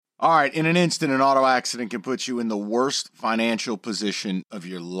All right, in an instant, an auto accident can put you in the worst financial position of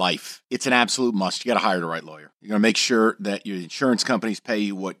your life. It's an absolute must. You got to hire the right lawyer. You're going to make sure that your insurance companies pay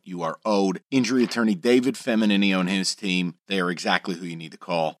you what you are owed. Injury attorney David Feminini and his team, they are exactly who you need to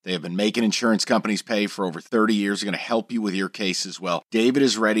call. They have been making insurance companies pay for over 30 years. They're going to help you with your case as well. David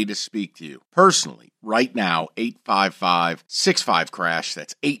is ready to speak to you personally. Right now, 855-65-CRASH.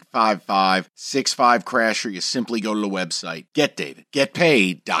 That's 855-65-CRASH, or you simply go to the website,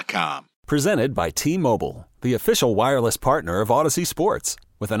 getdavidgetpaid.com. Presented by T-Mobile, the official wireless partner of Odyssey Sports.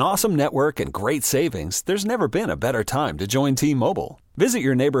 With an awesome network and great savings, there's never been a better time to join T-Mobile. Visit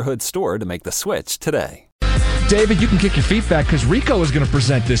your neighborhood store to make the switch today. David, you can kick your feet back because Rico is going to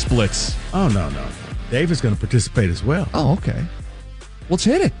present this Blitz. Oh, no. David's going to participate as well. Oh, okay. Let's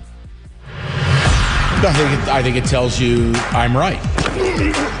hit it. I think it tells you I'm right.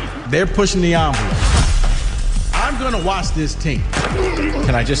 They're pushing the envelope. I'm going to watch this team.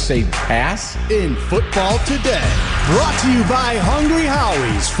 Can I just say pass? In football today, brought to you by Hungry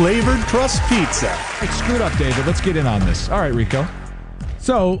Howie's Flavored Crust Pizza. Hey, screwed up, David. Let's get in on this. All right, Rico.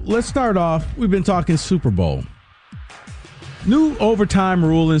 So let's start off. We've been talking Super Bowl. New overtime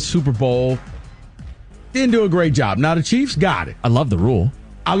rule in Super Bowl. Didn't do a great job. Now the Chiefs got it. I love the rule.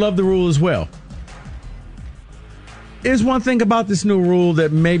 I love the rule as well. There's one thing about this new rule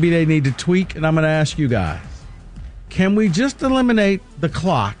that maybe they need to tweak, and I'm going to ask you guys. Can we just eliminate the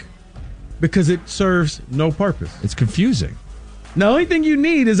clock because it serves no purpose? It's confusing. The only thing you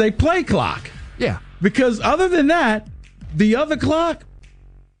need is a play clock. Yeah. Because other than that, the other clock,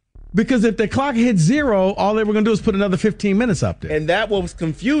 because if the clock hits 0, all they were going to do is put another 15 minutes up there. And that was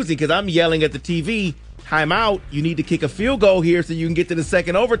confusing because I'm yelling at the TV, timeout, you need to kick a field goal here so you can get to the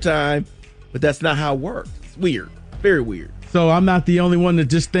second overtime. But that's not how it works. It's weird. Very weird. So I'm not the only one that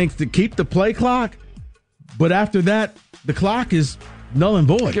just thinks to keep the play clock, but after that, the clock is null and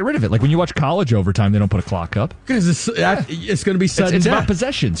void. Get rid of it. Like when you watch college overtime, they don't put a clock up. Because it's going to be sudden It's death. about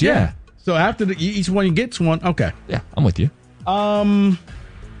possessions, yeah. So after each one gets one, okay. Yeah, I'm with you.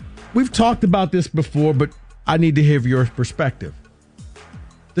 We've talked about this before, but I need to hear your perspective.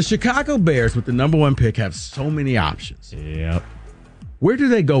 The Chicago Bears, with the number 1 pick, have so many options. Yep. Where do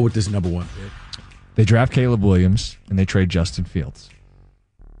they go with this number 1 pick? They draft Caleb Williams, and they trade Justin Fields.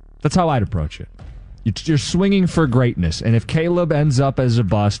 That's how I'd approach it. You're swinging for greatness, and if Caleb ends up as a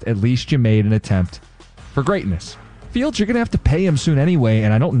bust, at least you made an attempt for greatness. Fields, you're going to have to pay him soon anyway,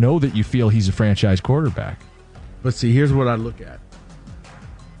 and I don't know that you feel he's a franchise quarterback. But see, here's what I look at.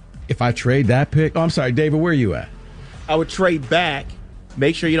 If I trade that pick... Oh, I'm sorry, David, where are you at? I would trade back.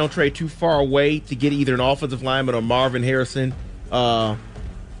 Make sure you don't trade too far away to get either an offensive lineman or Marvin Harrison.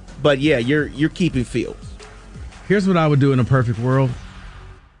 But yeah, you're keeping Fields. Here's what I would do in a perfect world.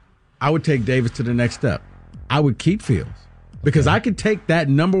 I would take Davis to the next step. I would keep Fields. Because I could take that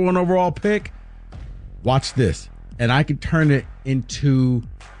number 1 overall pick, watch this, and I could turn it into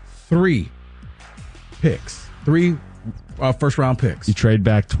 3 picks. 3 first-round picks. You trade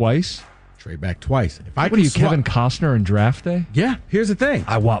back twice? Trade back twice. If I what are you, Kevin Costner in draft day? Yeah, here's the thing.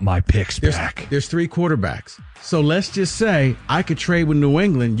 I want my picks back. There's 3 quarterbacks. So let's just say I could trade with New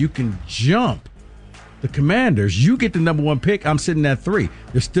England. You can jump the Commanders. You get the number 1 pick. I'm sitting at 3.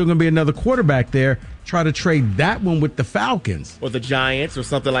 There's still going to be another quarterback there. Try to trade that one with the Falcons. Or the Giants or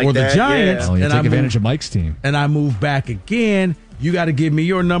something like that. Or the Giants. Yeah. Oh, you take advantage of Mike's team. And I move back again. You got to give me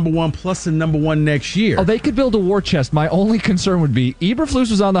your number 1 plus the number 1 next year. Oh, they could build a war chest. My only concern would be Eberflus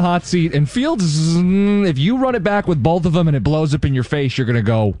was on the hot seat, and Fields, if you run it back with both of them and it blows up in your face, you're going to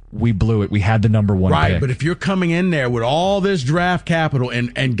go, we blew it. We had the number 1 right, pick. But if you're coming in there with all this draft capital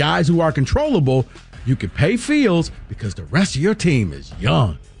and guys who are controllable, you could pay Fields because the rest of your team is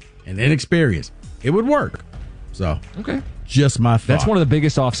young and inexperienced. It would work. So, okay, just my thought. That's one of the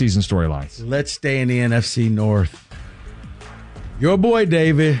biggest offseason storylines. Let's stay in the NFC North. Your boy,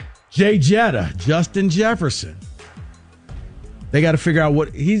 David, Jay Jetta, Justin Jefferson. They got to figure out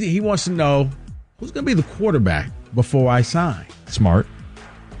what he wants to know. Who's going to be the quarterback before I sign? Smart.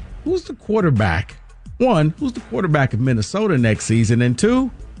 Who's the quarterback? 1, who's the quarterback of Minnesota next season? And 2,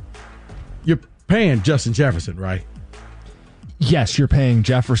 you're paying Justin Jefferson, right? Yes, you're paying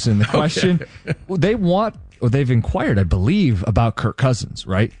Jefferson. The question, they've inquired, I believe, about Kirk Cousins,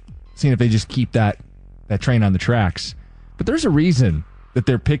 right? Seeing if they just keep that train on the tracks. But there's a reason that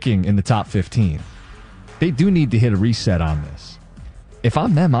they're picking in the top 15. They do need to hit a reset on this. If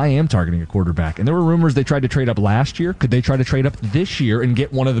I'm them, I am targeting a quarterback. And there were rumors they tried to trade up last year. Could they try to trade up this year and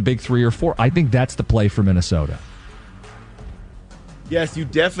get one of the big 3 or 4? I think that's the play for Minnesota. Yes, you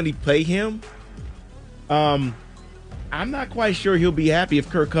definitely pay him. I'm not quite sure he'll be happy if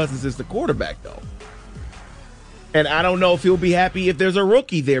Kirk Cousins is the quarterback, though. And I don't know if he'll be happy if there's a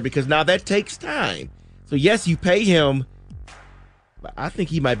rookie there because now that takes time. So, yes, you pay him, but I think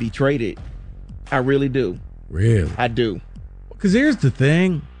he might be traded. I really do. Really? I do. Because here's the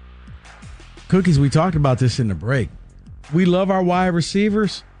thing. Cookies, we talked about this in the break. We love our wide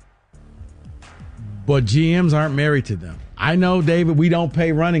receivers, but GMs aren't married to them. I know, David, we don't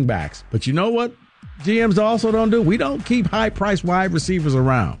pay running backs, but you know what GMs also don't do? We don't keep high-priced wide receivers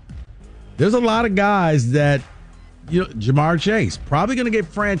around. There's a lot of guys that, Jamar Chase, probably going to get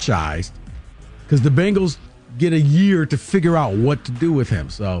franchised because the Bengals get a year to figure out what to do with him.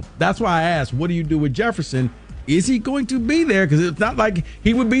 So that's why I asked, what do you do with Jefferson? Is he going to be there? Because it's not like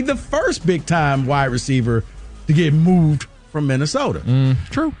he would be the first big-time wide receiver to get moved from Minnesota.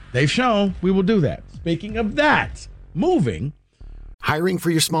 True. They've shown we will do that. Speaking of that, moving. Hiring for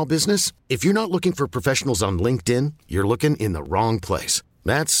your small business? If you're not looking for professionals on LinkedIn, you're looking in the wrong place.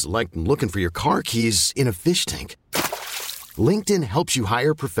 That's like looking for your car keys in a fish tank. LinkedIn helps you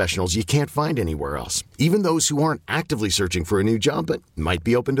hire professionals you can't find anywhere else, even those who aren't actively searching for a new job but might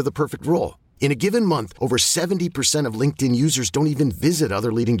be open to the perfect role. In a given month, over 70% of LinkedIn users don't even visit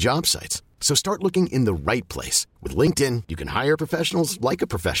other leading job sites. So start looking in the right place. With LinkedIn, you can hire professionals like a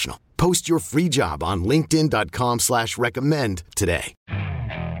professional. Post your free job on linkedin.com/recommend today.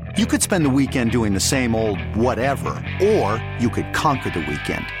 You could spend the weekend doing the same old whatever, or you could conquer the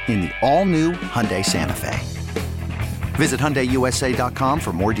weekend in the all-new Hyundai Santa Fe. Visit HyundaiUSA.com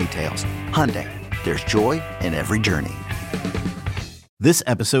for more details. Hyundai, there's joy in every journey. This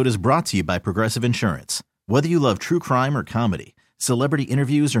episode is brought to you by Progressive Insurance. Whether you love true crime or comedy, celebrity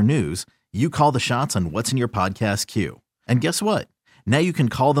interviews or news, you call the shots on what's in your podcast queue. And guess what? Now you can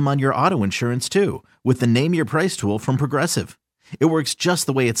call them on your auto insurance too with the Name Your Price tool from Progressive. It works just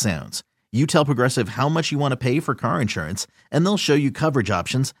the way it sounds. You tell Progressive how much you want to pay for car insurance, and they'll show you coverage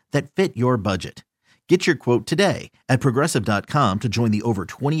options that fit your budget. Get your quote today at Progressive.com to join the over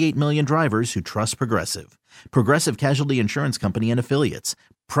 28 million drivers who trust Progressive. Progressive Casualty Insurance Company and Affiliates.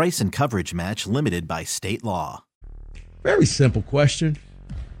 Price and coverage match limited by state law. Very simple question.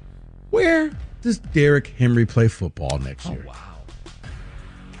 Where does Derrick Henry play football next year? Wow.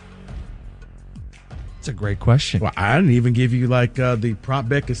 That's a great question. Well, I didn't even give you the prop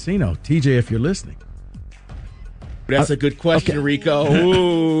bet casino. TJ, if you're listening. That's a good question, okay. Rico.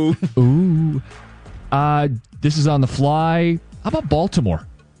 Ooh. Ooh. This is on the fly. How about Baltimore?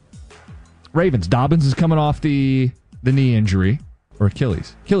 Ravens. Dobbins is coming off the knee injury or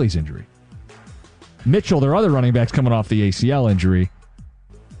Achilles injury. Mitchell, their other running back's coming off the ACL injury.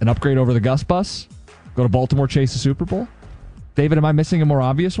 An upgrade over the Gus Bus. Go to Baltimore, chase the Super Bowl. David, am I missing a more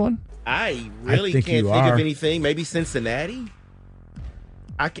obvious one? I really can't think of anything. Maybe Cincinnati?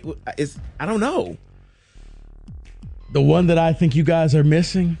 I don't know. The one that I think you guys are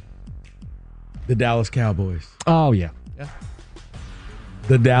missing, the Dallas Cowboys. Oh, yeah.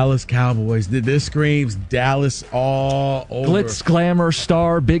 The Dallas Cowboys. This screams Dallas all over. Blitz, glamour,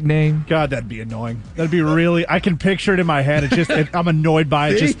 star, big name. God, that'd be annoying. That'd be really. I can picture it in my head. I'm annoyed by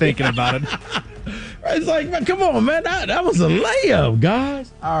it just thinking about it. It's like, man, come on, man. That was a layup,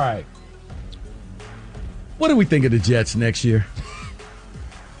 guys. All right. What do we think of the Jets next year?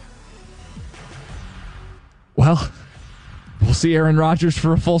 Well, we'll see Aaron Rodgers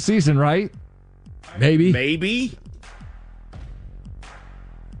for a full season, right? Maybe.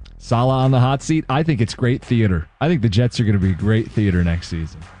 Salah on the hot seat. I think it's great theater. I think the Jets are going to be great theater next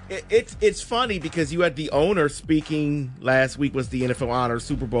season. It's funny because you had the owner speaking last week, was the NFL Honors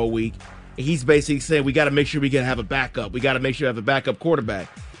Super Bowl week. He's basically saying we got to make sure we can have a backup. We got to make sure we have a backup quarterback.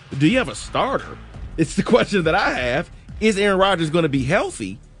 Do you have a starter? It's the question that I have. Is Aaron Rodgers going to be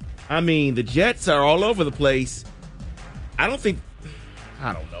healthy? I mean, the Jets are all over the place. I don't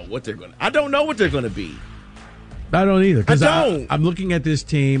know what they're going to be. I don't either. I don't. I'm looking at this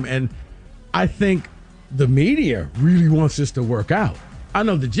team, and I think the media really wants this to work out. I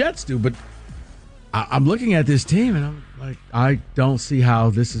know the Jets do, but I'm looking at this team, and I'm like, I don't see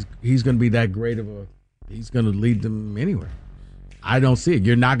how he's going to be that great he's going to lead them anywhere. I don't see it.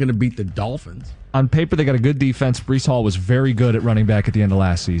 You're not going to beat the Dolphins. On paper, they got a good defense. Breece Hall was very good at running back at the end of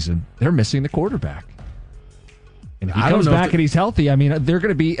last season. They're missing the quarterback. And if he comes back and he's healthy, I mean, they're going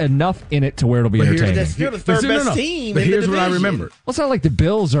to be enough in it to where it'll be entertaining. That's still the third best team. But here's what I remember. Well, it's not like the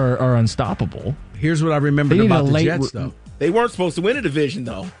Bills are unstoppable. Here's what I remember about the Jets, though. They weren't supposed to win a division,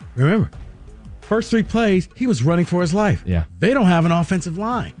 though. Remember, first 3 plays, he was running for his life. Yeah. They don't have an offensive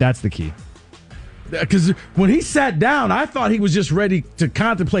line. That's the key. Because when he sat down, I thought he was just ready to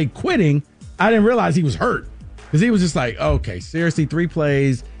contemplate quitting. I didn't realize he was hurt. Because he was just like, okay, seriously, 3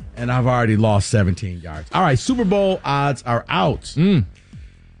 plays, and I've already lost 17 yards. All right, Super Bowl odds are out.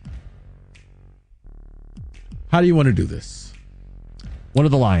 How do you want to do this? One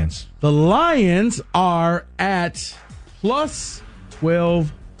of the Lions. The Lions are at plus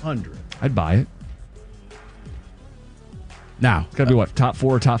 1,200. I'd buy it. Now, It's got to be what, top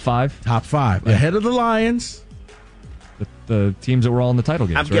 4 or top 5? top 5. Yeah. Ahead of the Lions. The teams that were all in the title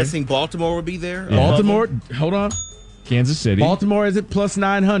games, I'm right? guessing Baltimore would be there. Yeah. Baltimore, hold on. Kansas City. Baltimore is at plus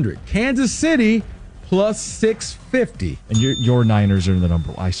 900. Kansas City plus 650. And your Niners are in the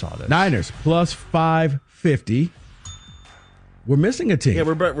number. I saw this. Niners plus 550. We're missing a team. Yeah,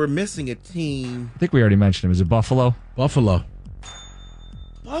 we're missing a team. I think we already mentioned him. Is it Buffalo? Buffalo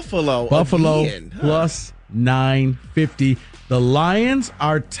Again, huh? plus 950. The Lions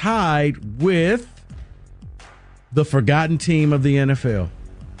are tied with the forgotten team of the NFL.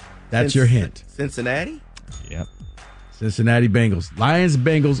 That's your hint. Cincinnati? Yep. Cincinnati Bengals. Lions,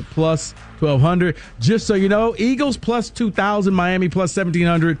 Bengals plus 1,200. Just so you know, Eagles plus 2,000. Miami plus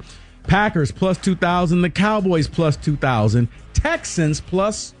 1,700. Packers plus 2,000. The Cowboys plus 2,000. Texans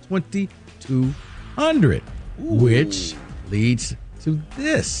plus 2,200. Which leads to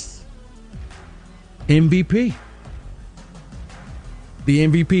this. MVP. The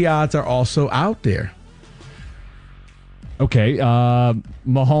MVP odds are also out there. Okay.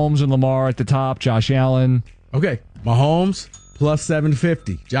 Mahomes and Lamar at the top. Josh Allen. Okay. Mahomes plus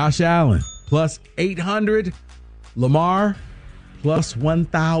 750. Josh Allen plus 800. Lamar plus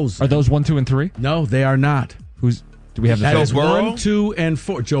 1,000. Are those 1, 2, and 3? No, they are not. Do we have the That third? is 1, 2, and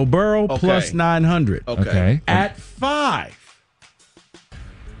 4. Joe Burrow plus 900. Okay. At 5.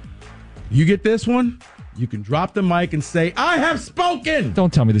 You get this one? You can drop the mic and say, I have spoken.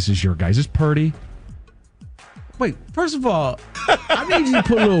 Don't tell me this is your guys. Is this Purdy? Wait, first of all, I need you to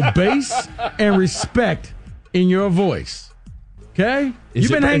put a little bass and respect in your voice. Okay?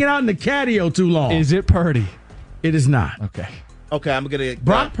 You've been hanging out in the catio too long. Is it Purdy? It is not. Okay. Okay, I'm going to...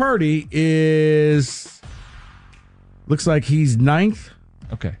 Brock Purdy is... Looks like he's 9th.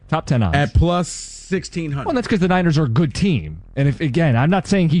 Okay. Top 10 odds. At plus 1,600. Well, that's because the Niners are a good team. And if again, I'm not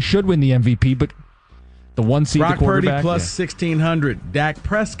saying he should win the MVP, but the one seed, Brock the quarterback. Purdy plus 1,600. Dak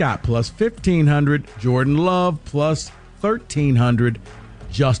Prescott plus 1,500. Jordan Love plus 1,300.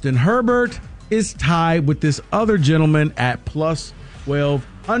 Justin Herbert is tied with this other gentleman at plus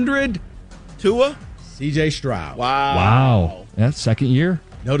 1,200. Tua? CJ Stroud. Wow. Yeah, second year.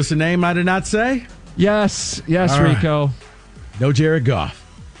 Notice a name I did not say? Yes, All right. Rico. No Jared Goff.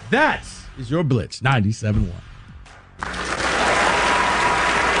 That is your Blitz 97.1.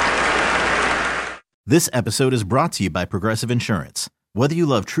 This episode is brought to you by Progressive Insurance. Whether you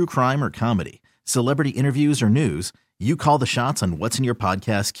love true crime or comedy, celebrity interviews or news, you call the shots on what's in your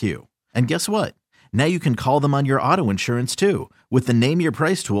podcast queue. And guess what? Now you can call them on your auto insurance too with the Name Your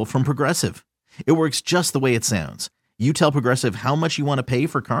Price tool from Progressive. It works just the way it sounds. You tell Progressive how much you want to pay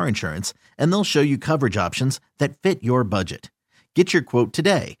for car insurance, and they'll show you coverage options that fit your budget. Get your quote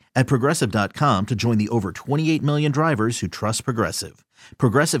today at Progressive.com to join the over 28 million drivers who trust Progressive.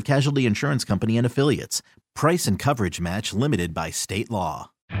 Progressive Casualty Insurance Company and Affiliates. Price and coverage match limited by state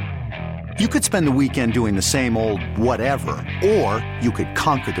law. You could spend the weekend doing the same old whatever, or you could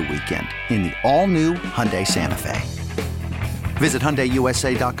conquer the weekend in the all-new Hyundai Santa Fe. Visit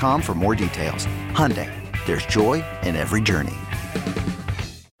HyundaiUSA.com for more details. Hyundai, there's joy in every journey.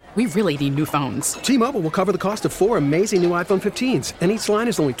 We really need new phones. T-Mobile will cover the cost of 4 amazing new iPhone 15s, and each line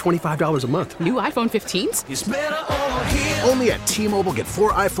is only $25 a month. New iPhone 15s? It's better over here. Only at T-Mobile, get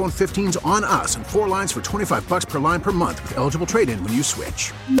 4 iPhone 15s on us and 4 lines for $25 per line per month with eligible trade-in when you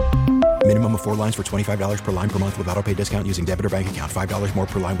switch. Minimum of 4 lines for $25 per line per month with autopay discount using debit or bank account. $5 more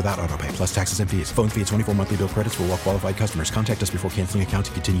per line without autopay, plus taxes and fees. Phone fee at 24 monthly bill credits for well-qualified customers. Contact us before canceling account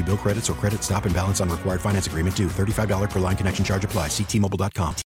to continue bill credits or credit stop and balance on required finance agreement due. $35 per line connection charge applies. See T-Mobile.com.